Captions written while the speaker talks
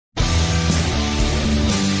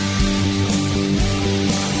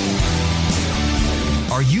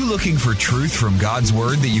looking for truth from God's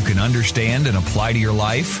Word that you can understand and apply to your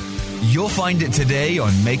life? You'll find it today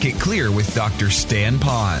on Make It Clear with Dr. Stan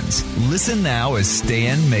Ponz. Listen now as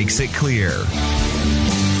Stan makes it clear.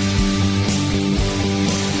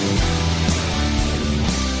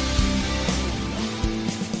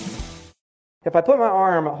 If I put my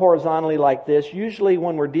arm horizontally like this, usually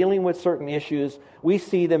when we're dealing with certain issues, we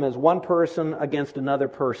see them as one person against another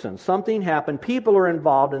person. Something happened, people are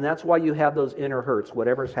involved, and that's why you have those inner hurts,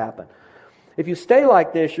 whatever's happened. If you stay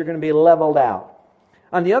like this, you're going to be leveled out.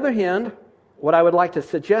 On the other hand, what I would like to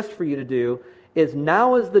suggest for you to do is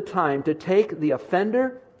now is the time to take the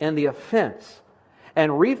offender and the offense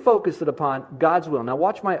and refocus it upon God's will. Now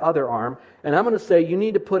watch my other arm, and I'm going to say you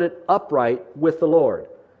need to put it upright with the Lord.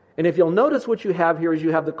 And if you'll notice what you have here is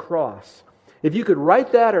you have the cross. If you could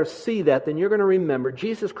write that or see that, then you're going to remember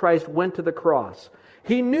Jesus Christ went to the cross.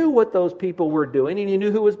 He knew what those people were doing, and he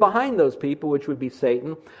knew who was behind those people, which would be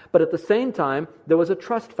Satan. But at the same time, there was a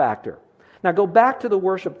trust factor. Now go back to the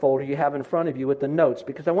worship folder you have in front of you with the notes,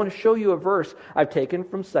 because I want to show you a verse I've taken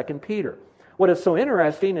from 2 Peter. What is so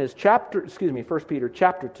interesting is 1 Peter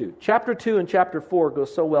chapter 2. Chapter 2 and chapter 4 go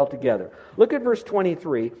so well together. Look at verse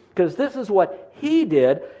 23, because this is what he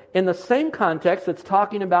did in the same context that's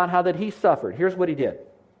talking about how that he suffered. Here's what he did.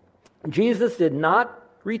 Jesus did not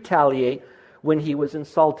retaliate when he was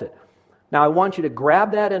insulted. Now I want you to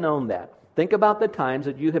grab that and own that. Think about the times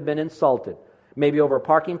that you have been insulted. Maybe over a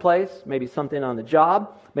parking place, maybe something on the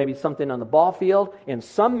job, maybe something on the ball field. In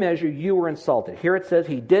some measure, you were insulted. Here it says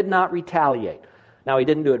he did not retaliate. Now, he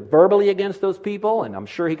didn't do it verbally against those people, and I'm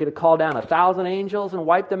sure he could have called down 1,000 angels and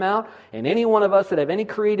wiped them out. And any one of us that have any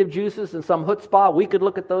creative juices in some chutzpah, we could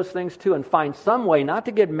look at those things too and find some way not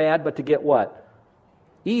to get mad, but to get what?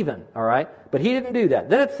 Even, all right? But he didn't do that.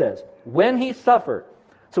 Then it says, when he suffered.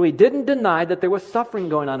 So he didn't deny that there was suffering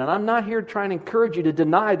going on. And I'm not here trying to encourage you to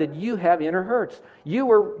deny that you have inner hurts.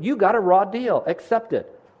 You got a raw deal. Accept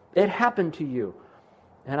it. It happened to you.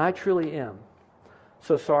 And I truly am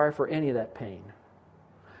so sorry for any of that pain.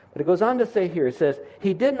 But it goes on to say here, it says,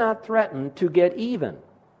 he did not threaten to get even.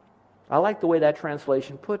 I like the way that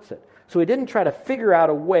translation puts it. So he didn't try to figure out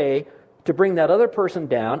a way to bring that other person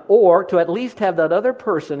down, or to at least have that other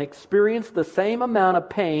person experience the same amount of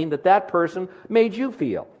pain that that person made you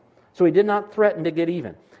feel. So he did not threaten to get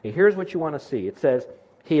even. And here's what you want to see. It says,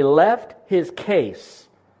 he left his case.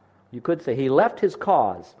 You could say he left his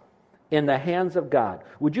cause in the hands of God.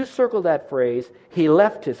 Would you circle that phrase, he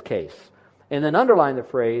left his case? And then underline the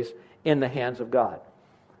phrase, in the hands of God.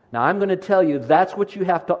 Now I'm going to tell you that's what you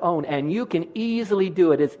have to own, and you can easily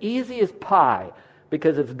do it. It's easy as pie,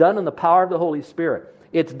 because it's done in the power of the Holy Spirit.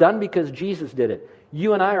 It's done because Jesus did it.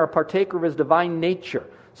 You and I are a partaker of his divine nature.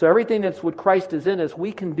 So everything that's what Christ is in us,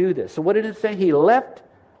 we can do this. So what did it say? He left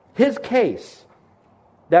his case,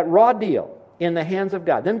 that raw deal, in the hands of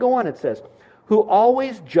God. Then go on, it says, who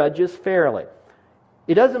always judges fairly.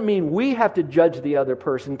 It doesn't mean we have to judge the other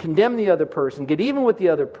person, condemn the other person, get even with the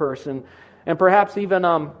other person, and perhaps even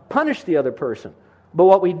punish the other person. But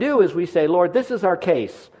what we do is we say, Lord, this is our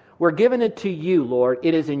case. We're giving it to you, Lord.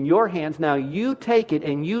 It is in your hands. Now you take it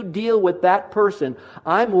and you deal with that person.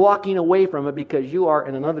 I'm walking away from it because you are,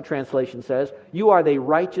 and another translation says, you are the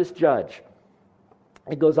righteous judge.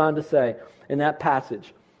 It goes on to say in that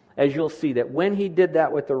passage, as you'll see, that when he did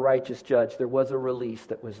that with the righteous judge, there was a release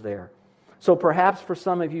that was there. So perhaps for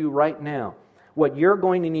some of you right now, what you're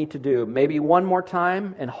going to need to do, maybe one more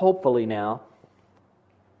time, and hopefully now,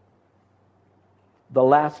 the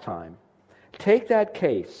last time, take that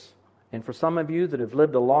case, and for some of you that have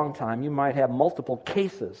lived a long time, you might have multiple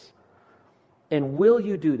cases. And will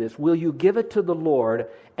you do this? Will you give it to the Lord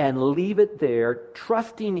and leave it there,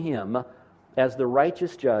 trusting him as the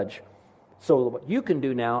righteous judge? So what you can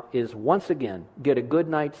do now is once again get a good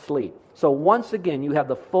night's sleep. So once again you have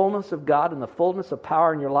the fullness of God and the fullness of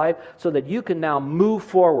power in your life so that you can now move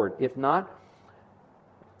forward. If not,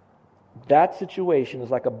 that situation is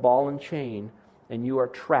like a ball and chain and you are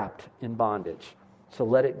trapped in bondage. So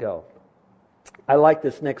let it go. I like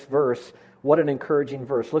this next verse. What an encouraging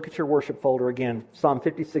verse. Look at your worship folder again. Psalm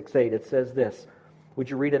 56:8. It says this. Would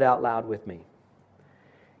you read it out loud with me?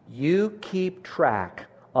 You keep track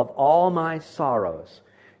of all my sorrows.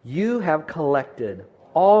 You have collected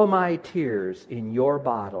all my tears in your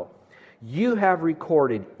bottle. You have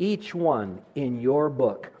recorded each one in your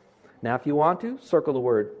book. Now if you want to, circle the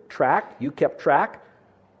word track. You kept track,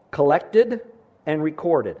 collected, and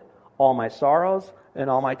recorded all my sorrows and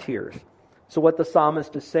all my tears. So what the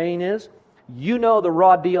psalmist is saying is, you know the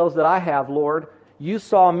raw deals that I have, Lord. You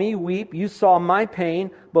saw me weep. You saw my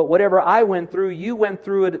pain. But whatever I went through, you went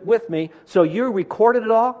through it with me. So you recorded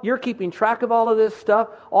it all. You're keeping track of all of this stuff.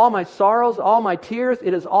 All my sorrows, all my tears,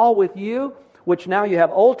 it is all with you. Which now you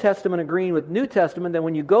have Old Testament agreeing with New Testament. Then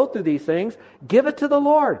when you go through these things, give it to the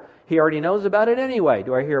Lord. He already knows about it anyway.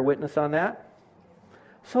 Do I hear a witness on that?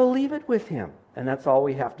 So leave it with Him. And that's all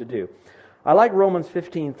we have to do. I like Romans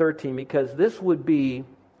 15:13 because this would be,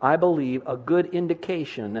 I believe, a good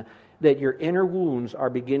indication that your inner wounds are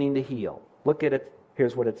beginning to heal. Look at it.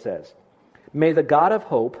 Here's what it says. May the God of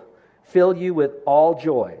hope fill you with all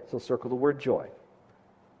joy. So circle the word joy.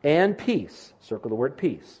 And peace. Circle the word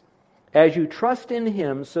peace. As you trust in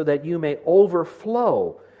Him so that you may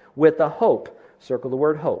overflow with the hope. Circle the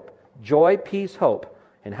word hope. Joy, peace, hope.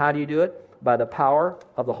 And how do you do it? By the power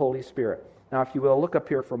of the Holy Spirit. Now, if you will, look up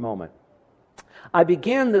here for a moment. I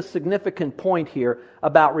began this significant point here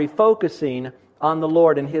about refocusing on the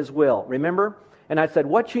Lord and His will. Remember? And I said,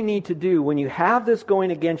 what you need to do when you have this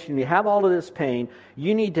going against you and you have all of this pain,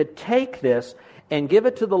 you need to take this and give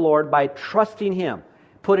it to the Lord by trusting Him.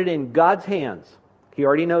 Put it in God's hands. He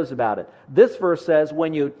already knows about it. This verse says,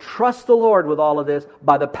 when you trust the Lord with all of this,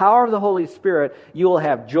 by the power of the Holy Spirit, you will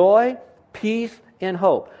have joy, peace, and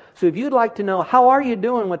hope. So if you'd like to know, how are you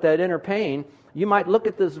doing with that inner pain, you might look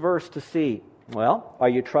at this verse to see, well, are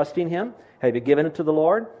you trusting Him? Have you given it to the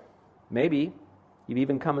Lord? Maybe. You've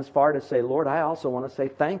even come as far to say, Lord, I also want to say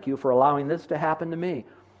thank you for allowing this to happen to me.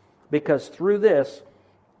 Because through this,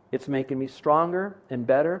 it's making me stronger and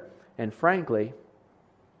better, and frankly,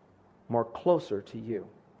 more closer to you.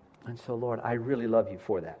 And so, Lord, I really love you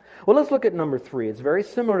for that. Well, let's look at number 3. It's very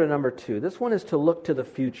similar to number 2. This one is to look to the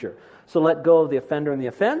future. So let go of the offender and the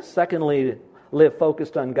offense. Secondly, live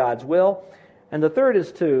focused on God's will. And the third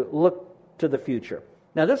is to look to the future.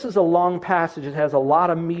 Now, this is a long passage. It has a lot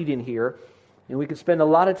of meat in here. And we could spend a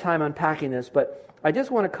lot of time unpacking this, but I just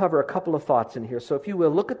want to cover a couple of thoughts in here. So if you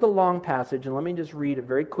will, look at the long passage, and let me just read it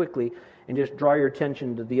very quickly and just draw your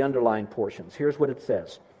attention to the underlying portions. Here's what it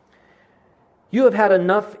says. You have had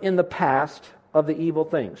enough in the past of the evil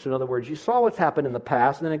things. So in other words, you saw what's happened in the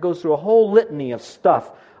past, and then it goes through a whole litany of stuff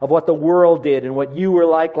of what the world did and what you were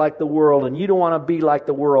like the world, and you don't want to be like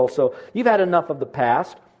the world. So you've had enough of the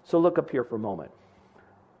past. So look up here for a moment.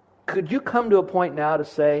 Could you come to a point now to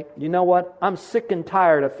say, you know what? I'm sick and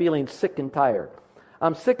tired of feeling sick and tired.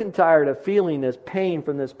 I'm sick and tired of feeling this pain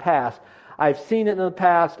from this past. I've seen it in the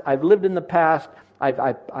past. I've lived in the past. I've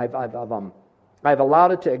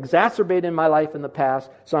allowed it to exacerbate in my life in the past,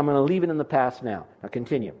 so I'm going to leave it in the past now. Now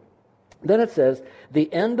continue. Then it says,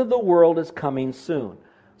 the end of the world is coming soon.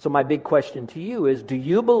 So my big question to you is, do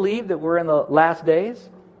you believe that we're in the last days?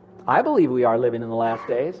 I believe we are living in the last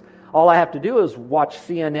days. All I have to do is watch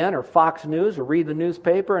CNN or Fox News or read the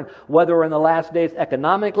newspaper, and whether we're in the last days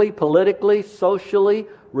economically, politically, socially,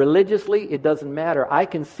 religiously, it doesn't matter. I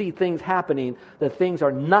can see things happening, that things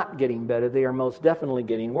are not getting better. They are most definitely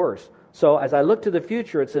getting worse. So as I look to the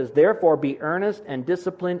future, it says, therefore be earnest and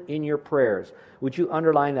disciplined in your prayers. Would you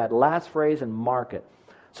underline that last phrase and mark it?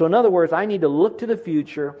 So in other words, I need to look to the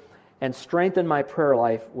future and strengthen my prayer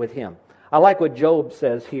life with Him. I like what Job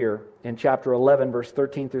says here in chapter 11, verse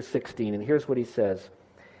 13 through 16. And here's what he says.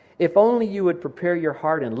 If only you would prepare your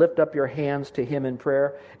heart and lift up your hands to Him in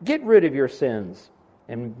prayer. Get rid of your sins.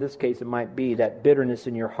 In this case, it might be that bitterness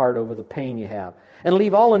in your heart over the pain you have. And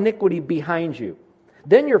leave all iniquity behind you.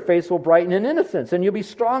 Then your face will brighten in innocence, and you'll be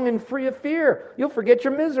strong and free of fear. You'll forget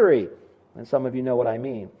your misery. And some of you know what I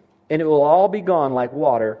mean. And it will all be gone like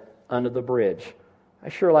water under the bridge. I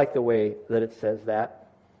sure like the way that it says that.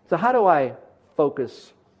 So how do I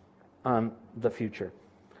focus on the future?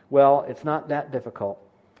 Well, it's not that difficult.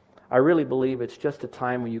 I really believe it's just a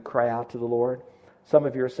time when you cry out to the Lord. Some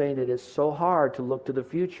of you are saying it is so hard to look to the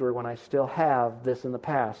future when I still have this in the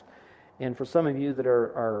past. And for some of you that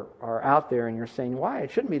are out there and you're saying, why?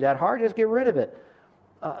 It shouldn't be that hard. Just get rid of it.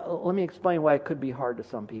 Let me explain why it could be hard to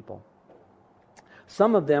some people.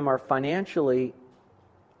 Some of them are financially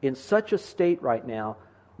in such a state right now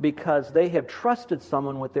because they have trusted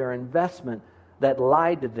someone with their investment that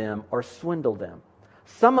lied to them or swindled them.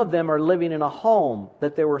 Some of them are living in a home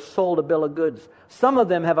that they were sold a bill of goods. Some of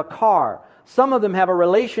them have a car. Some of them have a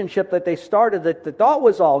relationship that they started that they thought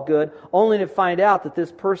was all good, only to find out that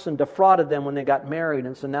this person defrauded them when they got married,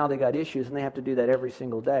 and so now they got issues, and they have to do that every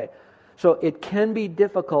single day. So it can be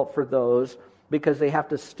difficult for those because they have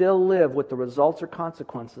to still live with the results or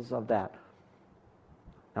consequences of that.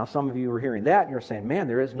 Now, some of you are hearing that, and you're saying, man,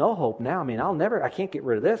 there is no hope now. I mean, I can't get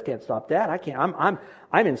rid of this, can't stop that.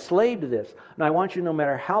 I'm enslaved to this. And I want you to know, no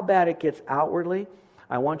matter how bad it gets outwardly,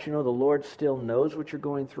 I want you to know the Lord still knows what you're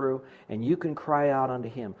going through, and you can cry out unto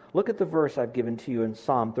Him. Look at the verse I've given to you in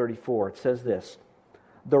Psalm 34. It says this,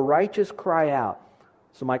 the righteous cry out.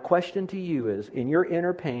 So my question to you is, in your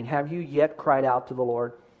inner pain, have you yet cried out to the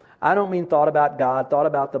Lord? I don't mean thought about God, thought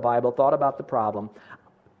about the Bible, thought about the problem,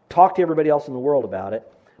 talk to everybody else in the world about it,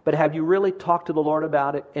 but have you really talked to the Lord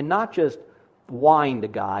about it? And not just whine to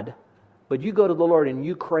God, but you go to the Lord and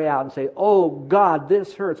you cry out and say, oh God,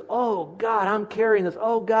 this hurts. Oh God, I'm carrying this.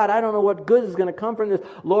 Oh God, I don't know what good is going to come from this.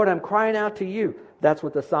 Lord, I'm crying out to you. That's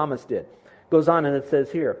what the psalmist did. Goes on and it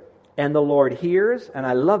says here, and the Lord hears, and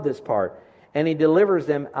I love this part, and He delivers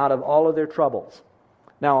them out of all of their troubles.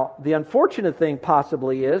 Now, the unfortunate thing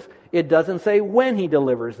possibly is, it doesn't say when He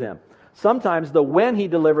delivers them. Sometimes the when He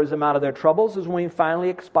delivers them out of their troubles is when we finally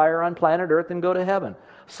expire on planet Earth and go to heaven.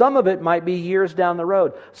 Some of it might be years down the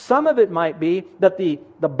road. Some of it might be that the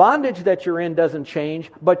bondage that you're in doesn't change,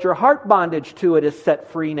 but your heart bondage to it is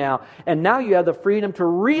set free now. And now you have the freedom to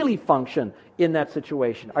really function in that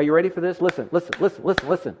situation. Are you ready for this?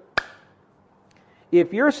 Listen.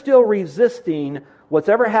 If you're still resisting what's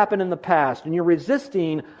ever happened in the past, and you're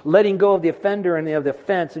resisting letting go of the offender and of the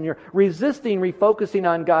offense, and you're resisting refocusing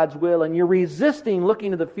on God's will, and you're resisting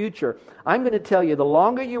looking to the future, I'm going to tell you, the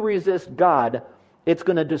longer you resist God, it's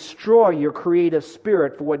going to destroy your creative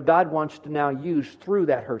spirit for what God wants to now use through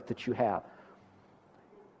that hurt that you have.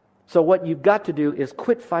 So what you've got to do is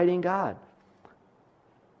quit fighting God.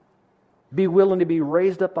 Be willing to be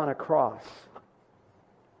raised up on a cross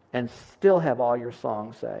and still have all your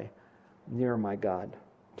songs say, near my God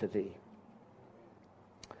to Thee.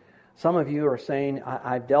 Some of you are saying,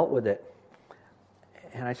 I've dealt with it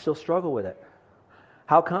and I still struggle with it.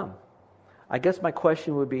 How come? I guess my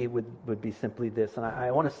question would be simply this, and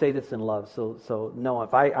I want to say this in love, so no,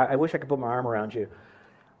 if I wish I could put my arm around you.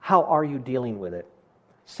 How are you dealing with it?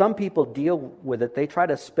 Some people deal with it, they try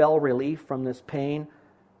to spell relief from this pain,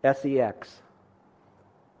 S-E-X.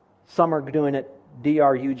 Some are doing it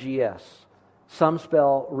D-R-U-G-S. Some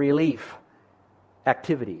spell relief,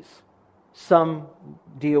 activities. Some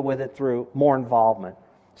deal with it through more involvement.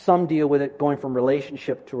 Some deal with it going from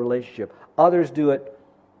relationship to relationship. Others do it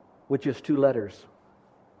with just two letters.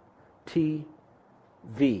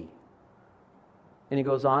 T-V. And he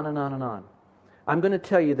goes on and on and on. I'm going to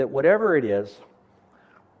tell you that whatever it is,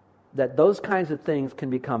 that those kinds of things can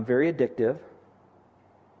become very addictive.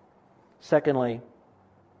 Secondly,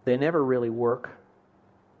 they never really work.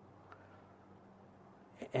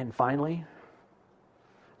 And finally,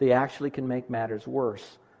 they actually can make matters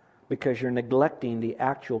worse because you're neglecting the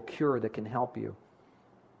actual cure that can help you,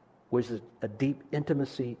 which is a deep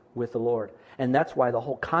intimacy with the Lord. And that's why the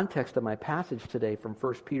whole context of my passage today from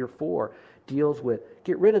 1 Peter 4 deals with,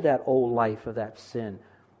 get rid of that old life of that sin.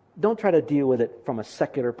 Don't try to deal with it from a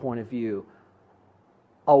secular point of view,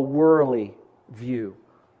 a worldly view.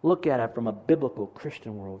 Look at it from a biblical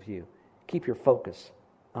Christian worldview. Keep your focus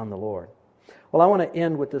on the Lord. Well, I want to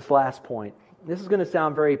end with this last point. This is going to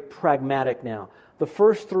sound very pragmatic now. The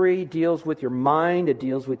first three deals with your mind. It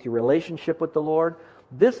deals with your relationship with the Lord.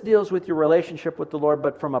 This deals with your relationship with the Lord,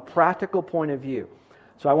 but from a practical point of view.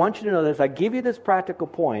 So I want you to know this. I give you this practical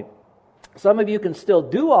point. Some of you can still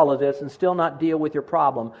do all of this and still not deal with your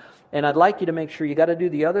problem. And I'd like you to make sure you got to do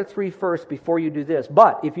the other three first before you do this.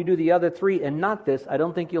 But if you do the other three and not this, I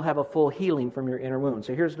don't think you'll have a full healing from your inner wound.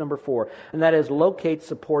 So here's number 4, and that is locate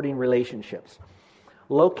supporting relationships.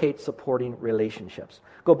 Locate supporting relationships.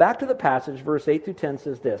 Go back to the passage, verse 8 through 10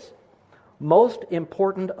 says this. Most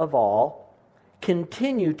important of all,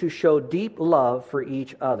 continue to show deep love for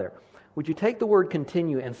each other. Would you take the word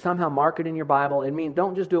continue and somehow mark it in your Bible? It means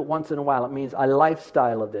don't just do it once in a while. It means a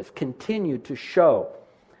lifestyle of this. Continue to show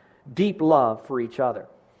deep love for each other.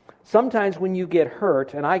 Sometimes when you get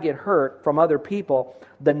hurt, and I get hurt from other people,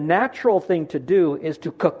 the natural thing to do is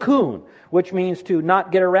to cocoon, which means to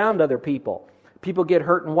not get around other people. People get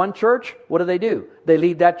hurt in one church, what do? They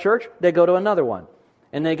leave that church, they go to another one.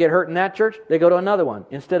 And they get hurt in that church, they go to another one,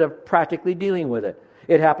 instead of practically dealing with it.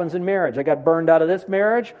 It happens in marriage. I got burned out of this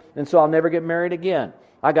marriage, and so I'll never get married again.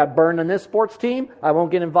 I got burned on this sports team, I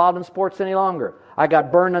won't get involved in sports any longer. I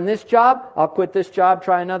got burned on this job, I'll quit this job,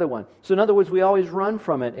 try another one. So in other words, we always run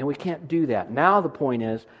from it, and we can't do that. Now the point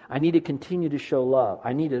is, I need to continue to show love.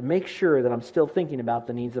 I need to make sure that I'm still thinking about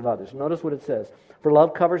the needs of others. Notice what it says. For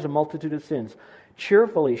love covers a multitude of sins.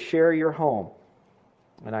 Cheerfully share your home.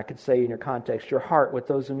 And I could say in your context, your heart with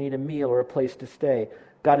those who need a meal or a place to stay.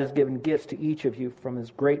 God has given gifts to each of you from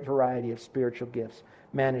His great variety of spiritual gifts.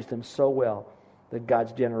 Manage them so well that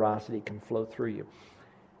God's generosity can flow through you.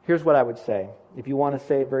 Here's what I would say. If you want to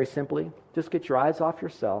say it very simply, just get your eyes off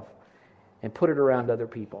yourself and put it around other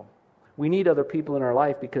people. We need other people in our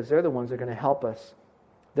life because they're the ones that are going to help us.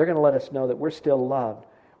 They're going to let us know that we're still loved.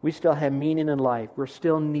 We still have meaning in life. We're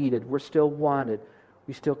still needed. We're still wanted.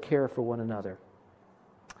 We still care for one another.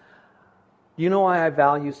 Do you know why I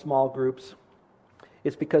value small groups?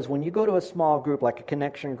 It's because when you go to a small group, like a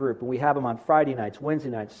connection group, and we have them on Friday nights,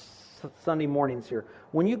 Wednesday nights, Sunday mornings here.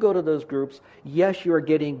 When you go to those groups, yes, you are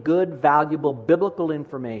getting good, valuable, biblical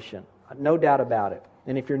information. No doubt about it.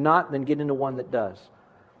 And if you're not, then get into one that does.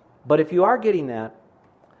 But if you are getting that,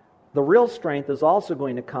 the real strength is also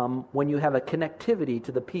going to come when you have a connectivity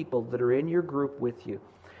to the people that are in your group with you.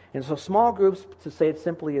 And so small groups, to say it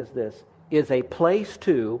simply as this, is a place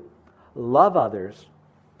to love others,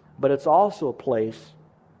 but it's also a place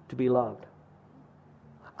to be loved.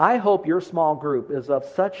 I hope your small group is of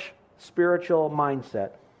such spiritual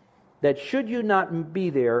mindset that should you not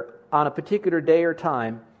be there on a particular day or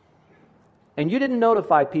time, and you didn't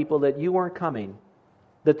notify people that you weren't coming,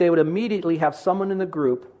 that they would immediately have someone in the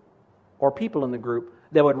group or people in the group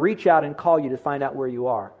that would reach out and call you to find out where you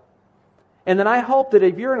are. And then I hope that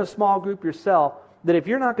if you're in a small group yourself, that if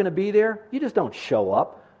you're not going to be there, you just don't show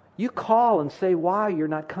up. You call and say why you're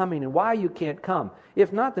not coming and why you can't come.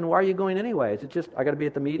 If not, then why are you going anyway? Is it just, I got to be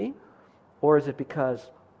at the meeting? Or is it because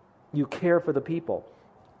you care for the people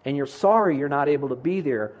and you're sorry you're not able to be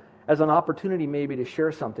there as an opportunity maybe to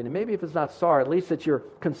share something? And maybe if it's not sorry, at least that you're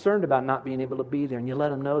concerned about not being able to be there and you let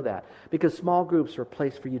them know that. Because small groups are a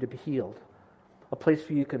place for you to be healed. A place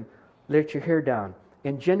for you can let your hair down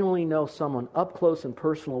and genuinely know someone up close and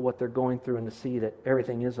personal what they're going through and to see that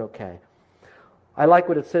everything is okay. I like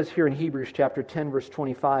what it says here in Hebrews chapter 10, verse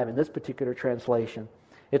 25 in this particular translation.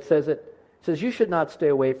 It says, you should not stay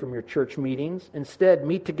away from your church meetings. Instead,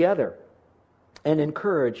 meet together and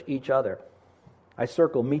encourage each other. I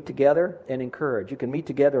circle meet together and encourage. You can meet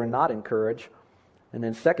together and not encourage. And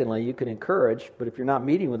then secondly, you can encourage, but if you're not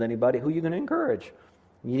meeting with anybody, who are you going to encourage?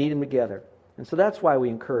 You need them together. And so that's why we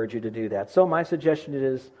encourage you to do that. So my suggestion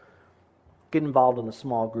is get involved in a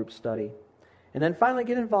small group study. And then finally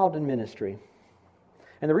get involved in ministry.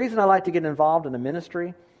 And the reason I like to get involved in the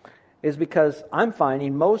ministry is because I'm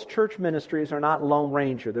finding most church ministries are not Lone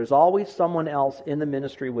Ranger. There's always someone else in the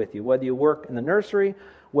ministry with you. Whether you work in the nursery,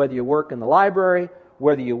 whether you work in the library,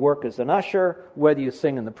 whether you work as an usher, whether you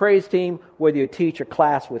sing in the praise team, whether you teach a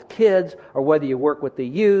class with kids, or whether you work with the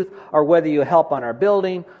youth, or whether you help on our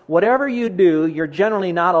building. Whatever you do, you're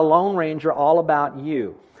generally not a Lone Ranger all about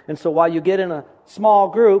you. And so while you get in a small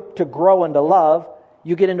group to grow and to love,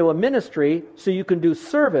 you get into a ministry so you can do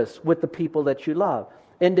service with the people that you love.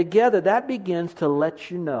 And together that begins to let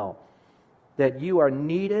you know that you are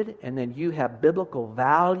needed and that you have biblical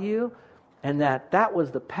value and that was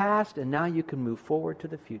the past and now you can move forward to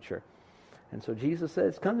the future. And so Jesus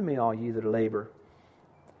says, come to me all ye that labor,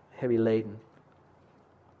 heavy laden,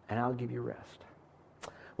 and I'll give you rest.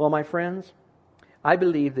 Well, my friends, I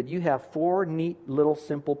believe that you have 4 neat little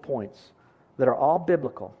simple points that are all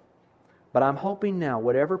biblical. But I'm hoping now,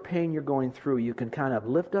 whatever pain you're going through, you can kind of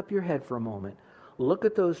lift up your head for a moment, look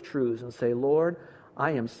at those truths and say, Lord,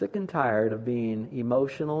 I am sick and tired of being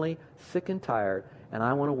emotionally sick and tired, and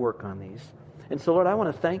I want to work on these. And so, Lord, I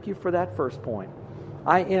want to thank you for that first point.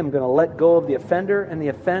 I am going to let go of the offender and the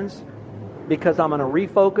offense because I'm going to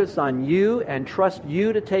refocus on you and trust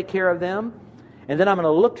you to take care of them. And then I'm going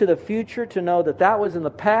to look to the future to know that that was in the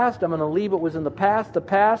past. I'm going to leave what was in the past. I'm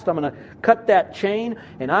going to cut that chain,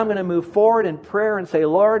 and I'm going to move forward in prayer and say,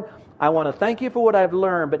 Lord, I want to thank you for what I've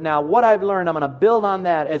learned, but now what I've learned, I'm going to build on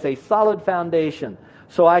that as a solid foundation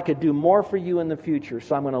so I could do more for you in the future.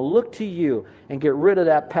 So I'm going to look to you and get rid of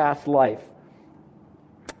that past life.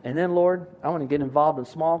 And then, Lord, I want to get involved in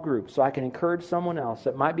small groups so I can encourage someone else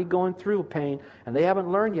that might be going through pain and they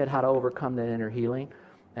haven't learned yet how to overcome that inner healing.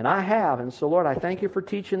 And I have. And so, Lord, I thank you for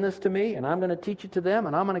teaching this to me, and I'm going to teach it to them,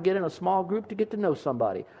 and I'm going to get in a small group to get to know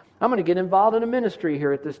somebody. I'm going to get involved in a ministry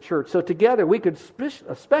here at this church. So together we could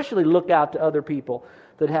especially look out to other people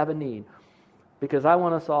that have a need, because I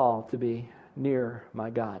want us all to be near my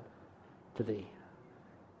God, to thee.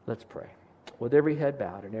 Let's pray. With every head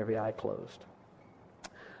bowed and every eye closed.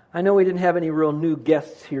 I know we didn't have any real new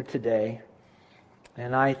guests here today,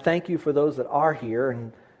 and I thank you for those that are here,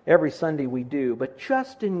 and every Sunday we do, but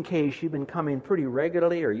just in case you've been coming pretty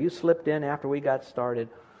regularly or you slipped in after we got started,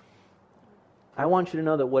 I want you to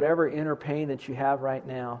know that whatever inner pain that you have right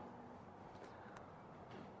now,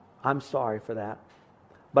 I'm sorry for that.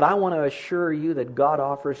 But I want to assure you that God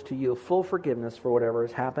offers to you full forgiveness for whatever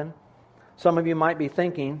has happened. Some of you might be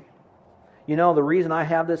thinking, you know, the reason I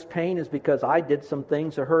have this pain is because I did some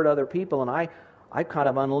things to hurt other people, and I kind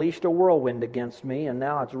of unleashed a whirlwind against me, and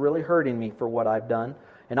now it's really hurting me for what I've done.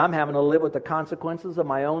 and I'm having to live with the consequences of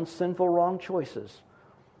my own sinful, wrong choices.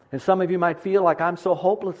 And some of you might feel like I'm so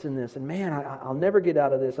hopeless in this, and man, I'll never get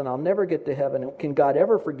out of this, and I'll never get to heaven. Can God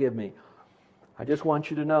ever forgive me? I just want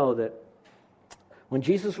you to know that when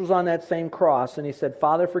Jesus was on that same cross and He said,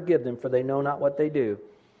 Father, forgive them, for they know not what they do,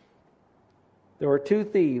 there were two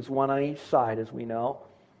thieves, one on each side, as we know.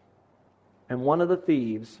 And one of the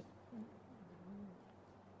thieves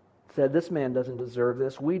said, this man doesn't deserve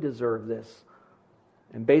this, we deserve this.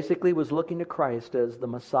 And basically was looking to Christ as the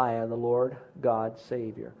Messiah, the Lord God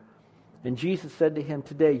Savior. And Jesus said to him,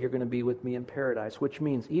 today you're going to be with me in paradise, which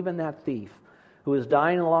means even that thief who is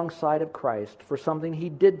dying alongside of Christ for something he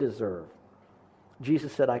did deserve,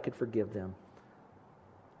 Jesus said, I could forgive them.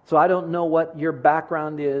 So I don't know what your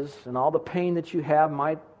background is, and all the pain that you have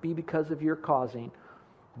might be because of your causing,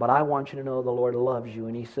 but I want you to know the Lord loves you,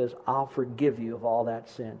 and He says, I'll forgive you of all that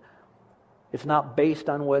sin. It's not based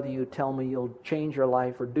on whether you tell me you'll change your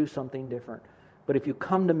life or do something different. But if you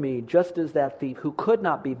come to me just as that thief who could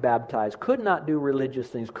not be baptized, could not do religious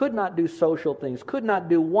things, could not do social things, could not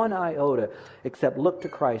do one iota except look to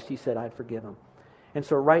Christ, He said, I'd forgive him. And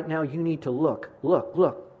so right now you need to look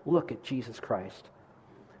at Jesus Christ.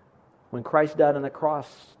 When Christ died on the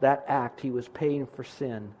cross, that act, He was paying for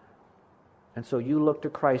sin. And so you look to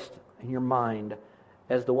Christ in your mind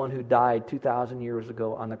as the one who died 2,000 years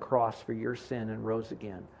ago on the cross for your sin and rose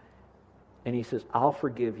again. And He says, I'll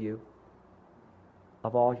forgive you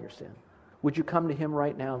of all your sin. Would you come to Him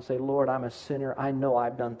right now and say, Lord, I'm a sinner. I know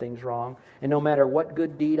I've done things wrong. And no matter what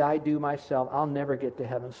good deed I do myself, I'll never get to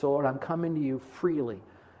heaven. So Lord, I'm coming to you freely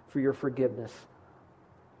for your forgiveness.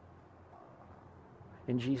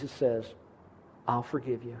 And Jesus says, I'll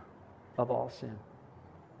forgive you of all sin.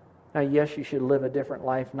 Now, yes, you should live a different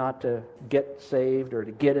life, not to get saved or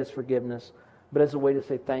to get His forgiveness, but as a way to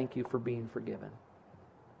say thank you for being forgiven.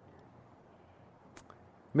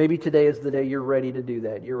 Maybe today is the day you're ready to do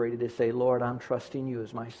that. You're ready to say, Lord, I'm trusting you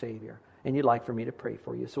as my Savior. And you'd like for me to pray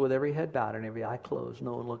for you. So with every head bowed and every eye closed,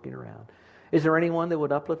 no one looking around. Is there anyone that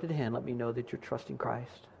would uplift a hand? Let me know that you're trusting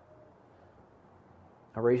Christ.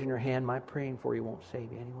 Now, raising your hand, my praying for you won't save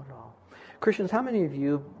anyone at all. Christians, how many of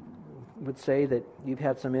you would say that you've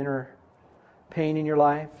had some inner pain in your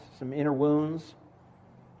life, some inner wounds?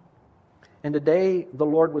 And today the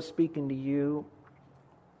Lord was speaking to you,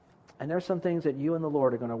 and there's some things that you and the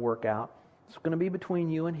Lord are going to work out. It's going to be between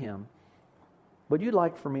you and Him. But you'd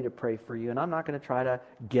like for me to pray for you, and I'm not going to try to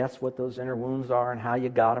guess what those inner wounds are and how you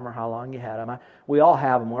got them or how long you had them. We all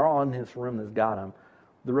have them. We're all in this room that's got them.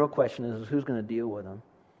 The real question is who's going to deal with them?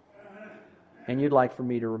 And you'd like for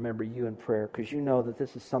me to remember you in prayer because you know that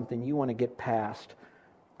this is something you want to get past.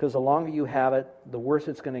 Because the longer you have it, the worse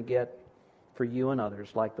it's going to get for you and others.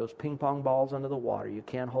 Like those ping pong balls under the water. You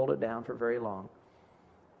can't hold it down for very long.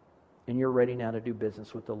 And you're ready now to do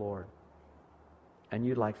business with the Lord. And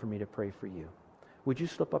you'd like for me to pray for you. Would you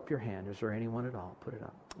slip up your hand? Is there anyone at all? Put it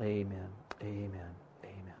up. Amen. Amen.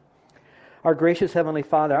 Amen. Our gracious Heavenly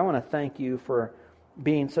Father, I want to thank you for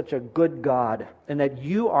being such a good God, and that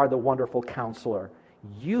you are the wonderful counselor.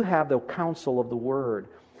 You have the counsel of the Word,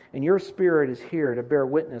 and your Spirit is here to bear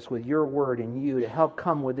witness with your Word and you to help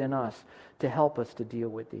come within us, to help us to deal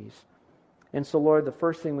with these. And so, Lord, the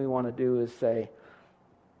first thing we want to do is say,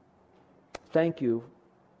 thank you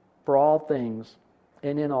for all things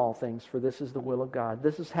and in all things, for this is the will of God.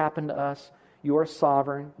 This has happened to us. You are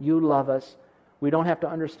sovereign. You love us. We don't have to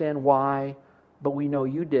understand why, but we know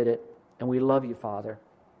you did it. And we love you, Father.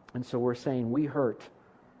 And so we're saying we hurt,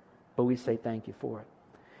 but we say thank you for it.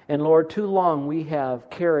 And Lord, too long we have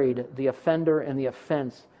carried the offender and the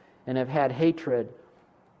offense and have had hatred,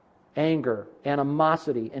 anger,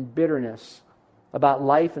 animosity, and bitterness about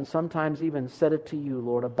life, and sometimes even said it to you,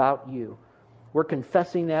 Lord, about you. We're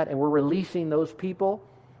confessing that, and we're releasing those people,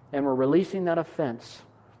 and we're releasing that offense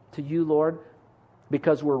to you, Lord,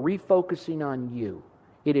 because we're refocusing on you.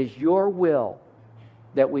 It is your will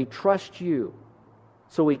that we trust you,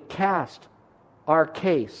 so we cast our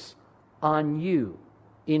case on you,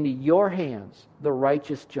 into your hands, the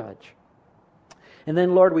righteous judge. And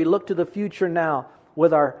then, Lord, we look to the future now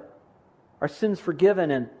with our sins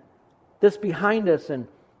forgiven and this behind us, and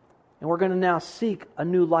we're going to now seek a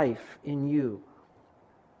new life in you.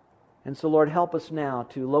 And so, Lord, help us now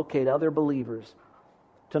to locate other believers,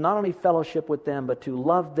 to not only fellowship with them, but to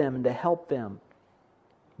love them and to help them,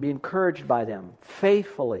 be encouraged by them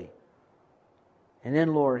faithfully. And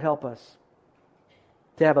then, Lord, help us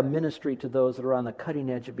to have a ministry to those that are on the cutting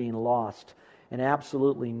edge of being lost and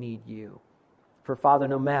absolutely need you. For, Father,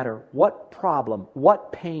 no matter what problem,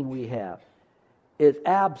 what pain we have, is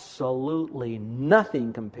absolutely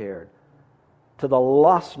nothing compared to the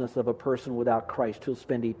lostness of a person without Christ who'll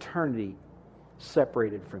spend eternity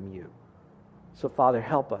separated from you. So, Father,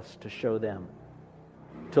 help us to show them,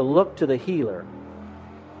 to look to the healer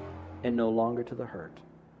and no longer to the hurt.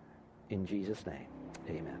 In Jesus' name,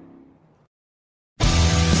 amen.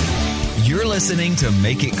 You're listening to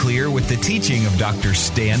Make It Clear with the teaching of Dr.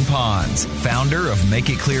 Stan Ponz, founder of Make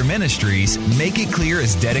It Clear Ministries. Make It Clear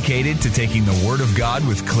is dedicated to taking the Word of God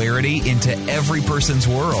with clarity into every person's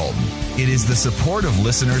world. It is the support of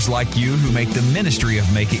listeners like you who make the ministry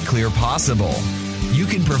of Make It Clear possible. You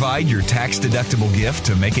can provide your tax-deductible gift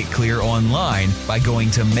to Make It Clear online by going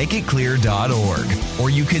to makeitclear.org, or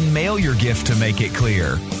you can mail your gift to Make It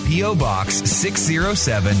Clear, P.O. Box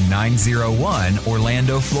 607901,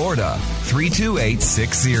 Orlando, Florida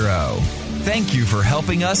 32860. Thank you for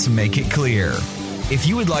helping us make it clear. If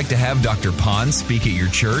you would like to have Dr. Ponz speak at your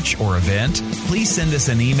church or event, please send us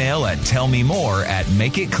an email at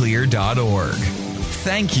tellmemore@makeitclear.org.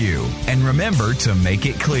 Thank you, and remember to make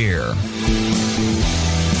it clear.